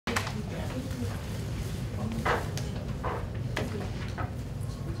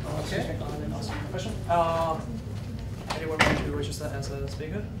Anyone want to register as a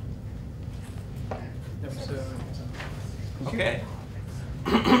speaker? No, so. Okay.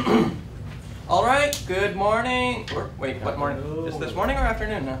 All right, good morning. Wait, what morning? Is this morning or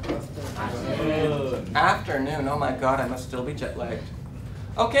afternoon now? Afternoon. Afternoon, oh my god, I must still be jet lagged.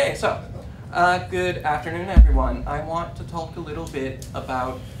 Okay, so, good afternoon everyone. I want to talk a little bit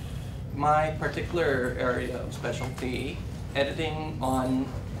about my particular area of specialty, editing on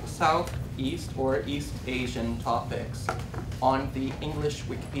Southeast or East Asian topics on the English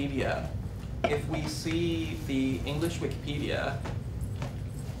Wikipedia. If we see the English Wikipedia,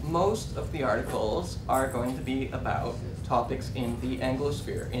 most of the articles are going to be about topics in the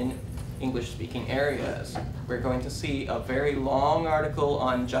Anglosphere, in English-speaking areas. We're going to see a very long article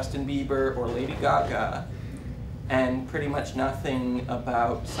on Justin Bieber or Lady Gaga, and pretty much nothing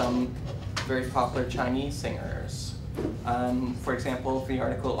about some very popular Chinese singers. For example, the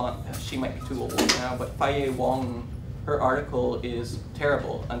article on, she might be too old now, but Faye Wong, her article is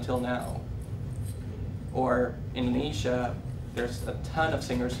terrible until now. Or Indonesia, there's a ton of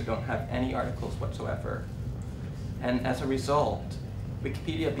singers who don't have any articles whatsoever. And as a result,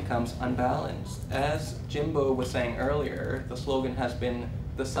 Wikipedia becomes unbalanced. As Jimbo was saying earlier, the slogan has been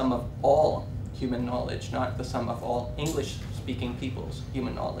the sum of all human knowledge, not the sum of all English-speaking people's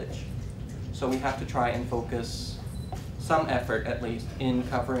human knowledge. So we have to try and focus some effort, at least, in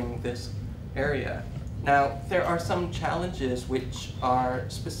covering this area. Now, there are some challenges which are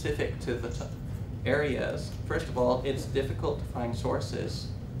specific to the areas. First of all, it's difficult to find sources.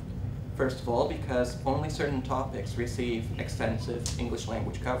 First of all, because only certain topics receive extensive English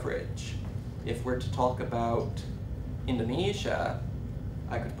language coverage. If we're to talk about Indonesia,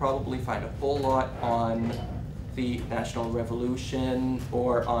 I could probably find a whole lot on the National Revolution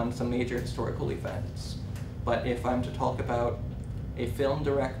or on some major historical events. But if I'm to talk about a film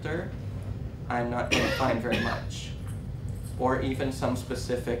director, I'm not going to find very much. Or even some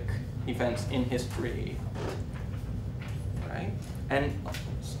specific events in history, right? And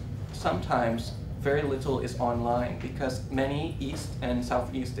sometimes very little is online because many East and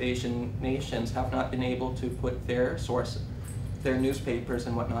Southeast Asian nations have not been able to put their newspapers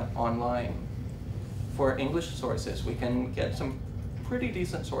and whatnot online. For English sources, we can get some pretty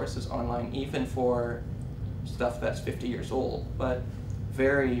decent sources online, even for stuff that's 50 years old, but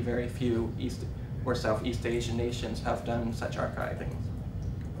very, very few East or Southeast Asian nations have done such archiving.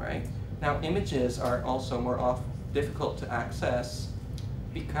 Right? Now, images are also more difficult to access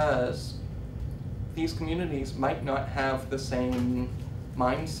because these communities might not have the same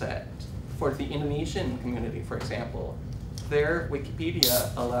mindset. For the Indonesian community, for example, their Wikipedia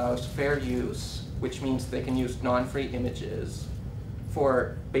allows fair use, which means they can use non-free images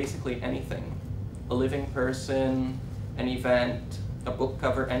for basically anything. A living person, an event, a book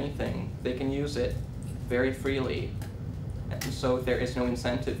cover, anything. They can use it very freely. And so there is no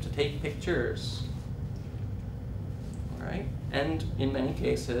incentive to take pictures, all right? And in many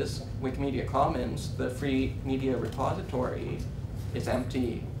cases, Wikimedia Commons, the free media repository, is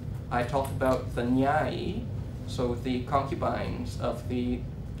empty. I talked about the Nyai, so the concubines of the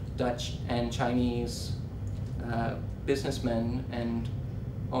Dutch and Chinese businessmen and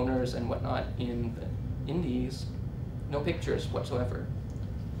owners and whatnot in the Indies, no pictures whatsoever.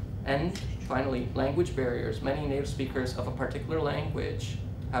 And finally, language barriers. Many native speakers of a particular language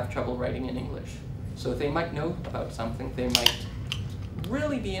have trouble writing in English. So they might know about something, they might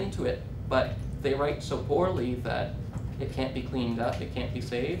really be into it, but they write so poorly that it can't be cleaned up, it can't be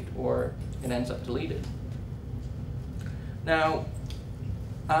saved, or it ends up deleted. Now,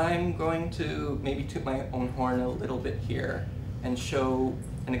 I'm going to maybe toot my own horn a little bit here and show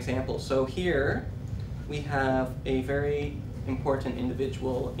an example. So here we have a very important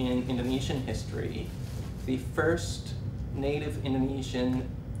individual in Indonesian history, the first native Indonesian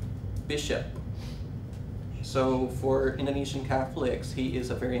bishop. So for Indonesian Catholics, he is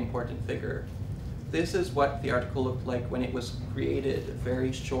a very important figure. This is what the article looked like when it was created,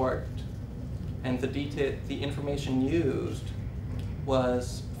 very short. And the information used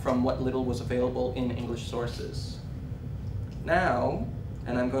was from what little was available in English sources. Now,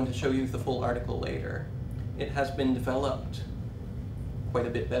 and I'm going to show you the full article later, it has been developed quite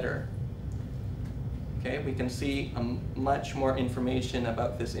a bit better. Okay, we can see much more information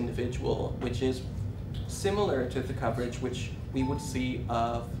about this individual, which is similar to the coverage which we would see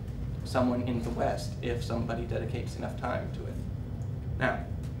of someone in the West if somebody dedicates enough time to it. Now,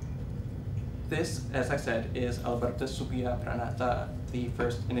 this, as I said, is Albertus Sugiya Pranata, the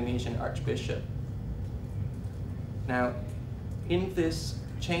first Indonesian archbishop. Now, in this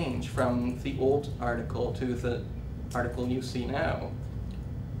change from the old article to the article you see now,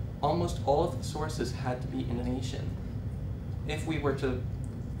 almost all of the sources had to be Indonesian. If we were to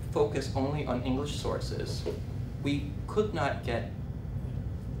focus only on English sources, we could not get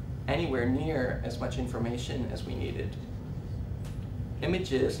anywhere near as much information as we needed.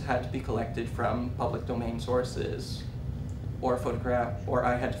 Images had to be collected from public domain sources, or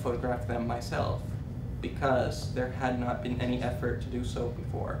I had to photograph them myself, because there had not been any effort to do so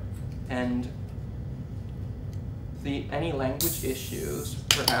before. And any language issues,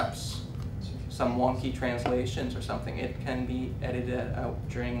 perhaps some wonky translations or something, it can be edited out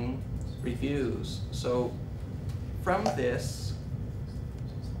during reviews. So from this,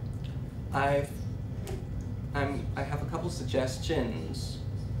 I have a couple suggestions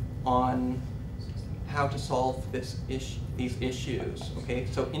on how to solve these issues. Okay,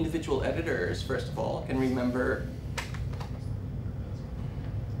 so individual editors, first of all, can remember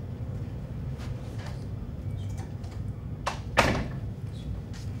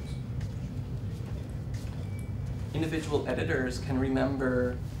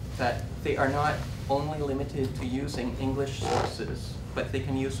that they are not only limited to using English sources, but they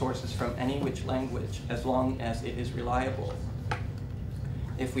can use sources from any which language as long as it is reliable.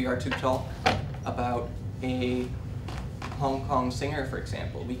 If we are to talk about a Hong Kong singer, for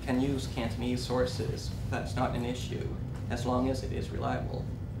example, we can use Cantonese sources. That's not an issue, as long as it is reliable.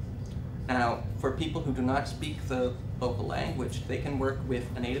 Now, for people who do not speak the local language, they can work with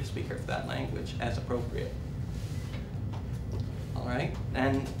a native speaker of that language as appropriate. All right,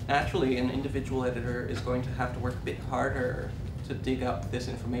 and naturally, an individual editor is going to have to work a bit harder to dig up this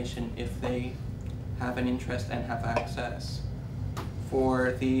information if they have an interest and have access.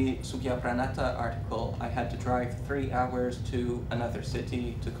 For the Sugya Pranata article, I had to drive 3 hours to another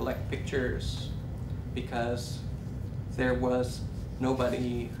city to collect pictures because there was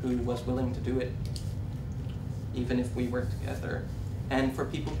nobody who was willing to do it, even if we worked together. And for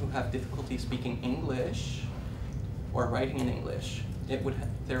people who have difficulty speaking English or writing in English,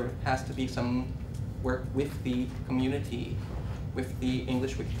 there has to be some work with the community, with the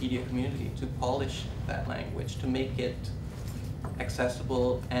English Wikipedia community, to polish that language, to make it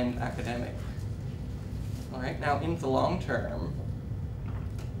accessible and academic. All right, now in the long term,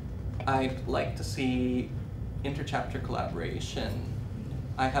 I'd like to see interchapter collaboration.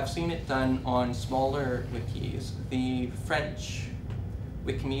 I have seen it done on smaller wikis. The French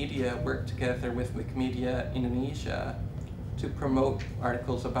Wikimedia worked together with Wikimedia Indonesia to promote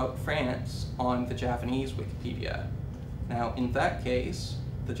articles about France on the Japanese Wikipedia. Now, in that case,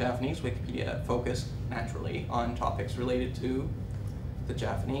 the Japanese Wikipedia focused naturally on topics related to the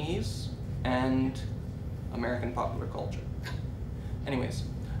Japanese and American popular culture. Anyways,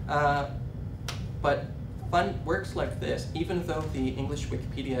 but fun works like this, even though the English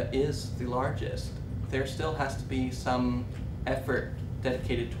Wikipedia is the largest, there still has to be some effort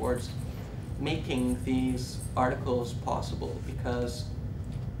dedicated towards making these articles possible, because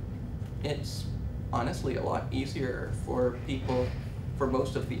it's honestly a lot easier for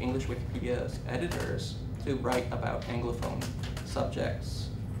most of the English Wikipedia's editors to write about Anglophone subjects.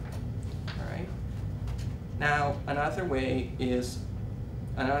 All right. Now, another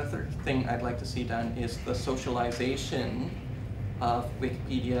thing I'd like to see done is the socialization of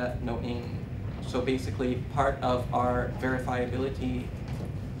Wikipedia noting. So basically, part of our verifiability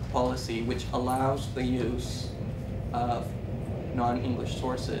policy, which allows the use of non-English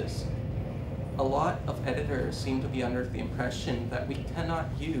sources. A lot of editors seem to be under the impression that we cannot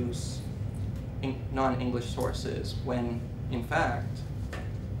use non-English sources, when in fact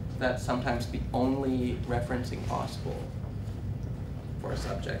that's sometimes the only referencing possible for a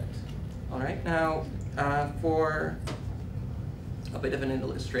subject. All right, now for a bit of an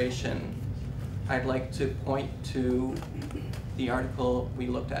illustration, I'd like to point to the article we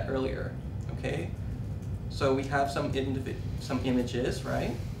looked at earlier. Okay, so we have some images,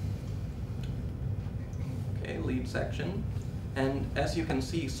 right? Okay, lead section, and as you can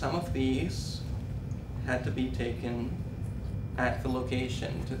see, some of these had to be taken at the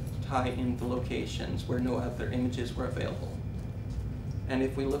location to tie in the locations where no other images were available. And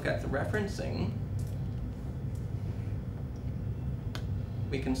if we look at the referencing,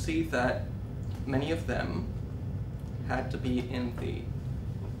 we can see that many of them had to be in the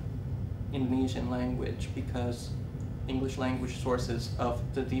Indonesian language because English language sources of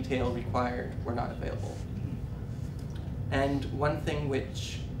the detail required were not available. And one thing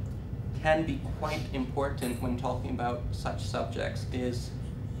which can be quite important when talking about such subjects is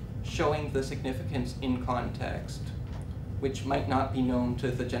showing the significance in context, which might not be known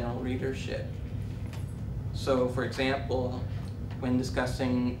to the general readership. So, for example, when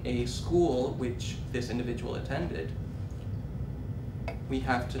discussing a school which this individual attended, we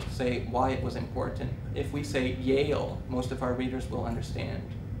have to say why it was important. If we say Yale, most of our readers will understand.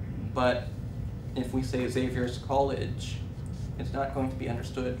 But if we say Xavier's College, it's not going to be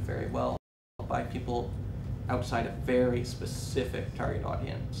understood very well by people outside a very specific target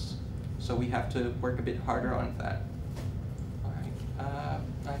audience. So we have to work a bit harder on that. All right,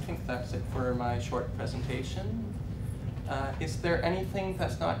 I think that's it for my short presentation. Is there anything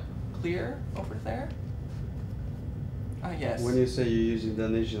that's not clear over there? Yes. When you say you use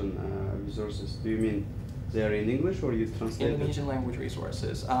Indonesian resources, do you mean they are in English or you translate Indonesian language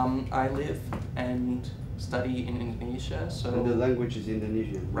resources. I live and study in Indonesia, so... And the language is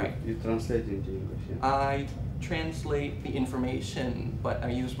Indonesian. Right. You translate it into English, yeah? I translate the information, but I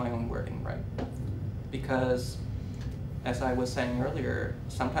use my own wording, right? Because, as I was saying earlier,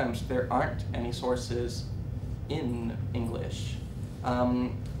 sometimes there aren't any sources in English.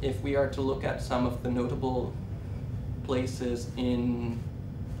 If we are to look at some of the notable places in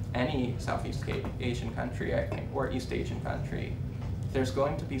any Southeast Asian country, I think, or East Asian country, there's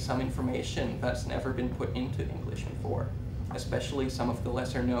going to be some information that's never been put into English before, especially some of the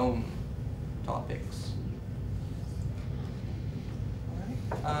lesser known topics.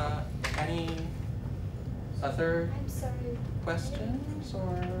 All right. Any other questions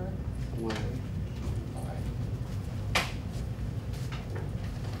or? Well, All right.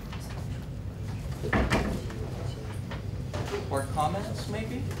 Or comments,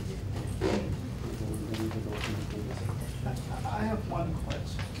 maybe? I have one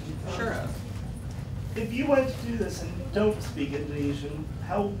question. Sure. If you went to do this and don't speak Indonesian,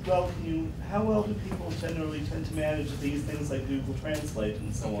 how well do people generally tend to manage these things like Google Translate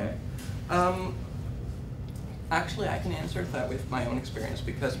and so on? Actually, I can answer that with my own experience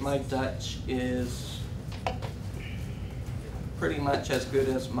because my Dutch is pretty much as good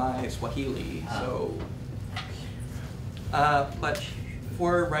as my Swahili. So, but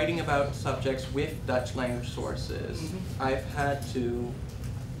for writing about subjects with Dutch language sources, I've had to,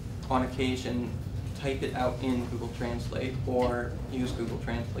 on occasion, type it out in Google Translate or use Google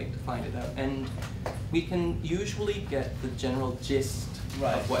Translate to find it out. And we can usually get the general gist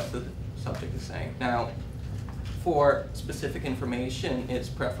of what the subject is saying. Now, for specific information, it's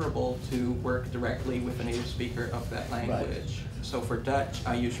preferable to work directly with a native speaker of that language. Right. So for Dutch,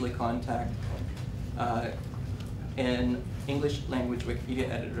 I usually contact an English language Wikipedia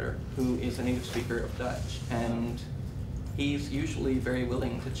editor who is a native speaker of Dutch, and he's usually very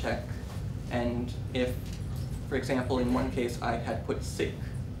willing to check. And if, for example, in one case I had put sick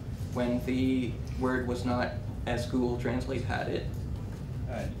when the word was not as Google Translate had it,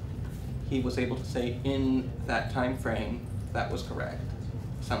 he was able to say in that time frame that was correct,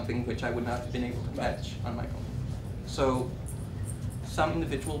 something which I would not have been able to catch on my own. So some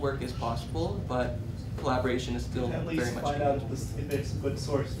individual work is possible, but collaboration is still At very least much find out if it's a good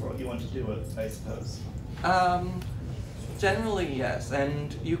source for what you want to do with, I suppose. Generally, yes,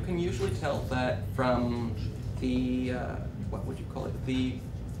 and you can usually tell that from the, what would you call it, the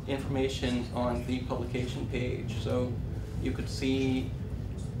information on the publication page. So you could see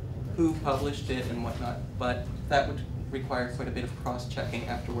who published it and whatnot, but that would require quite a bit of cross-checking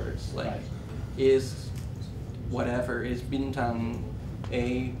afterwards. Like, is Bintang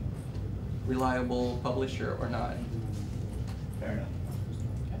a reliable publisher or not? Fair enough.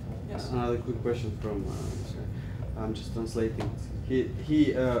 Yes. Another quick question from, I'm just translating.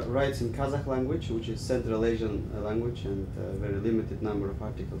 He writes in Kazakh language, which is Central Asian language, and a very limited number of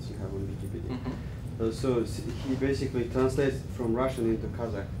articles you have on Wikipedia. So he basically translates from Russian into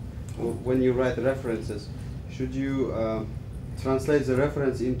Kazakh. When you write references, should you translate the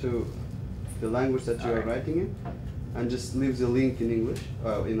reference into the language that you are writing in, and just leave the link in English,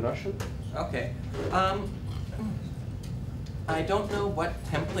 in Russian? Okay. I don't know what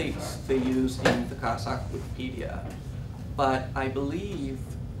templates they use in the Kazakh Wikipedia, but I believe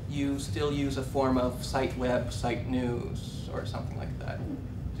you still use a form of site web, site news, or something like that.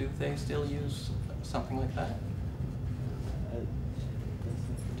 Do they still use something like that?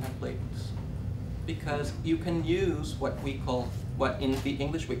 Templates. Because you can use what we call, what in the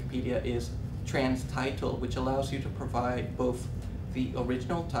English Wikipedia is trans-title, which allows you to provide both the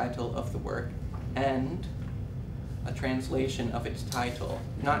original title of the work and a translation of its title.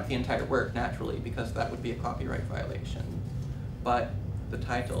 Not the entire work, naturally, because that would be a copyright violation, but the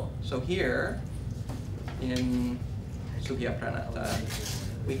title. So here, in Sugya Pranata,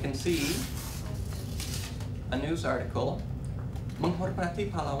 we can see a news article,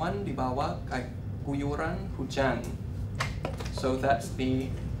 Menghormati pahlawan di bawah guyuran hujan. So that's the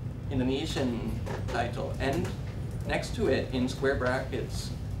Indonesian title. And next to it, in square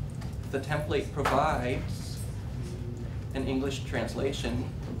brackets, the template provides an English translation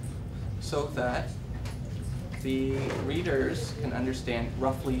so that the readers can understand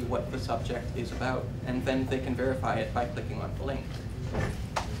roughly what the subject is about, and then they can verify it by clicking on the link.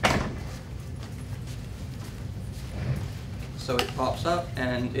 So it pops up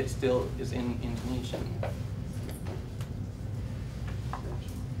and it still is in Indonesian.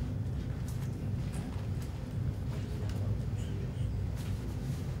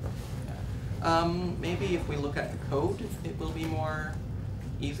 Maybe if we look at the code, it will be more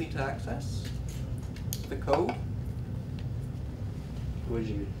easy to access. The code. What do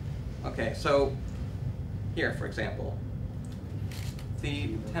you mean? Okay, so here, for example, the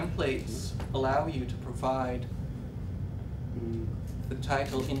templates allow you to provide the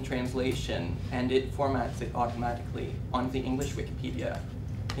title in translation, and it formats it automatically on the English Wikipedia.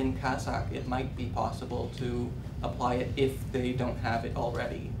 In Kazakh, it might be possible to apply it if they don't have it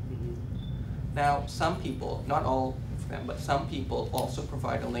already. Now, some people, not all of them, but some people also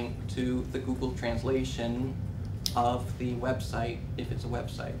provide a link to the Google translation of the website, if it's a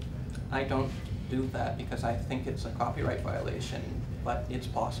website. I don't do that because I think it's a copyright violation, but it's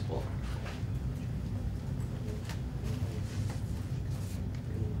possible.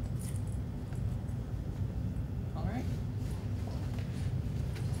 All right.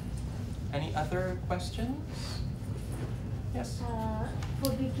 Any other questions? Yes? For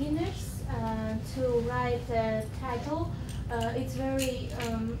beginners, to write a title, it's very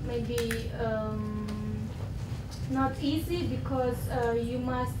maybe not easy because you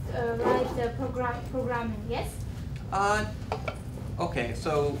must write the programming, yes? Okay,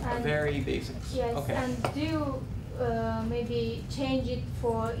 so And very basics. Yes, Okay. and do you maybe change it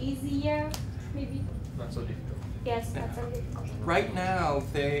for easier, maybe? Not so difficult. Yes, that's a difficult. Right now,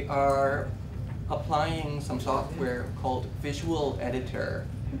 they are applying some software called Visual Editor.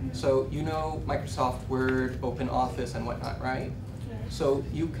 So you know Microsoft Word, OpenOffice, and whatnot, right? Yes. So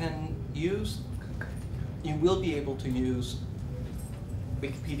you will be able to use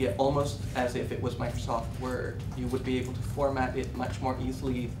Wikipedia almost as if it was Microsoft Word. You would be able to format it much more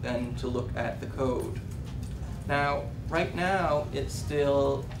easily than to look at the code. Now, right now, it's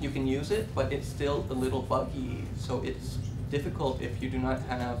still, you can use it, but it's still a little buggy. So it's difficult if you do not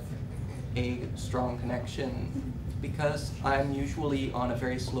have a strong connection. Because I'm usually on a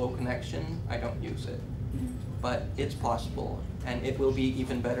very slow connection, I don't use it. But it's possible, and it will be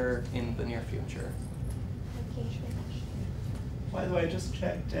even better in the near future. Okay. By the way, I just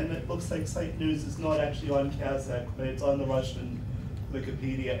checked, and it looks like Site News is not actually on Kazakh, but it's on the Russian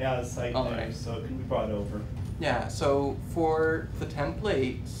Wikipedia as Site All News, right. so it can be brought over. Yeah, so for the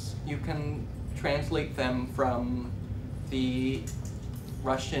templates, you can translate them from the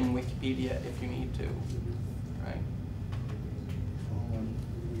Russian Wikipedia if you need to, right?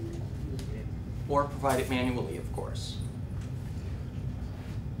 Or provide it manually, of course.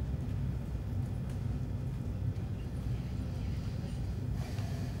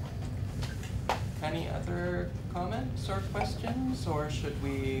 Any other comments or questions, or should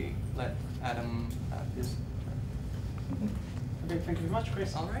we let Adam have his turn? Okay, thank you very much,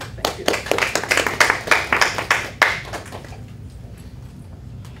 Chris. All right, thank you.